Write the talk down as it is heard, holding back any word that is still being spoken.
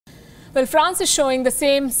Well, France is showing the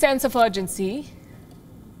same sense of urgency,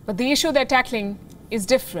 but the issue they're tackling is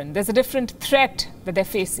different. There's a different threat that they're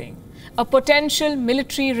facing, a potential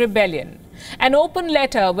military rebellion. An open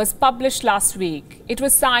letter was published last week. It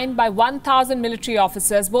was signed by 1,000 military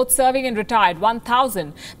officers, both serving and retired,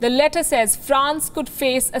 1,000. The letter says France could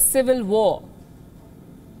face a civil war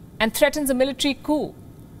and threatens a military coup.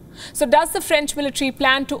 So does the French military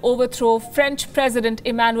plan to overthrow French President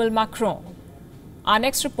Emmanuel Macron? Our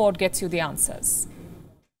next report gets you the answers.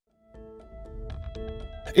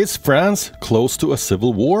 Is France close to a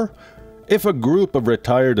civil war? If a group of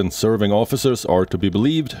retired and serving officers are to be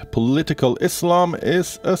believed, political Islam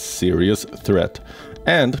is a serious threat.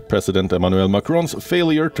 And President Emmanuel Macron's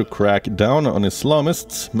failure to crack down on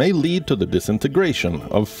Islamists may lead to the disintegration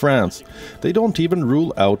of France. They don't even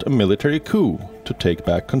rule out a military coup to take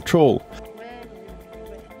back control.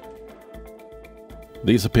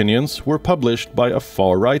 These opinions were published by a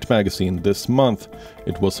far-right magazine this month.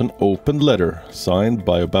 It was an open letter signed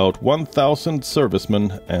by about 1,000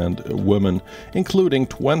 servicemen and women, including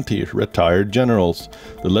 20 retired generals.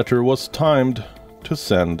 The letter was timed to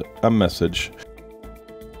send a message.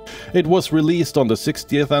 It was released on the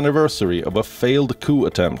 60th anniversary of a failed coup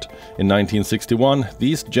attempt. In 1961,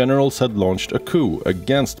 these generals had launched a coup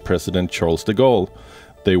against President Charles de Gaulle.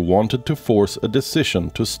 They wanted to force a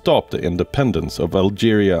decision to stop the independence of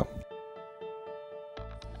Algeria.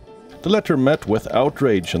 The letter met with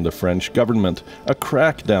outrage in the French government. A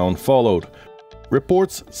crackdown followed.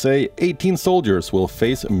 Reports say 18 soldiers will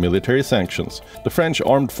face military sanctions. The French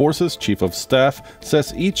Armed Forces Chief of Staff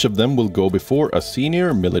says each of them will go before a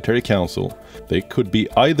senior military council. They could be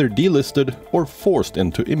either delisted or forced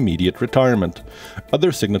into immediate retirement.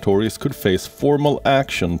 Other signatories could face formal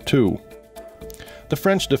action too. The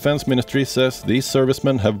French Defense Ministry says these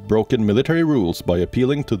servicemen have broken military rules by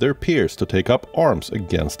appealing to their peers to take up arms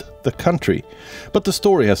against the country. But the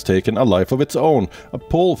story has taken a life of its own. A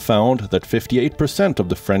poll found that 58% of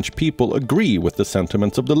the French people agree with the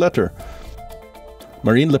sentiments of the letter.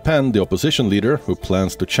 Marine Le Pen, the opposition leader, who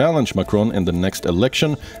plans to challenge Macron in the next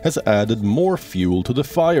election, has added more fuel to the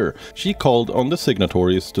fire. She called on the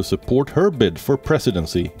signatories to support her bid for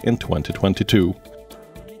presidency in 2022.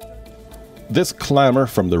 This clamor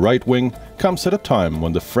from the right wing comes at a time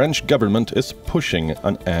when the French government is pushing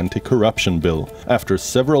an anti-corruption bill. After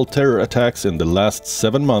several terror attacks in the last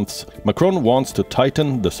 7 months, Macron wants to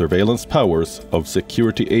tighten the surveillance powers of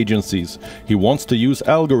security agencies. He wants to use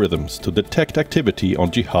algorithms to detect activity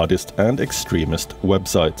on jihadist and extremist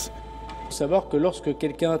websites.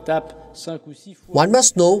 One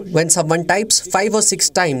must know when someone types 5 or 6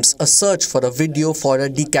 times a search for a video for a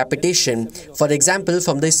decapitation, for example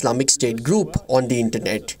from the Islamic State group on the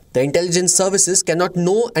internet. The intelligence services cannot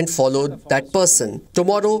know and follow that person.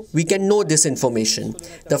 Tomorrow, we can know this information.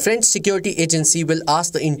 The French security agency will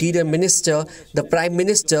ask the Interior Minister, the Prime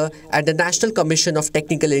Minister, and the National Commission of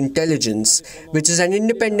Technical Intelligence, which is an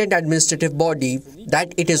independent administrative body,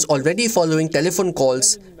 that it is already following telephone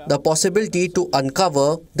calls, the possibility to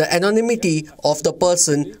uncover the anonymity of the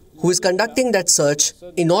person who is conducting that search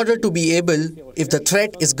in order to be able, if the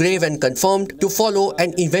threat is grave and confirmed, to follow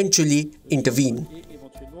and eventually intervene.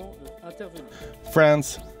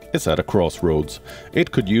 France is at a crossroads.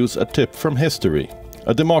 It could use a tip from history.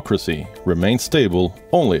 A democracy remains stable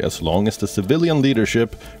only as long as the civilian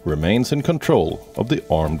leadership remains in control of the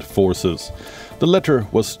armed forces. The letter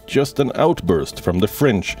was just an outburst from the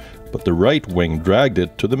French, but the right wing dragged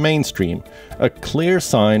it to the mainstream, a clear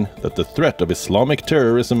sign that the threat of Islamic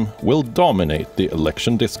terrorism will dominate the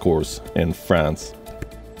election discourse in France.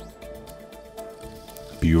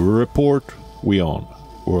 Bureau Report, WION.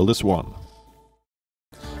 World is One.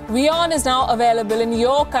 WION is now available in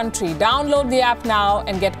your country. Download the app now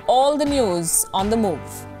and get all the news on the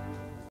move.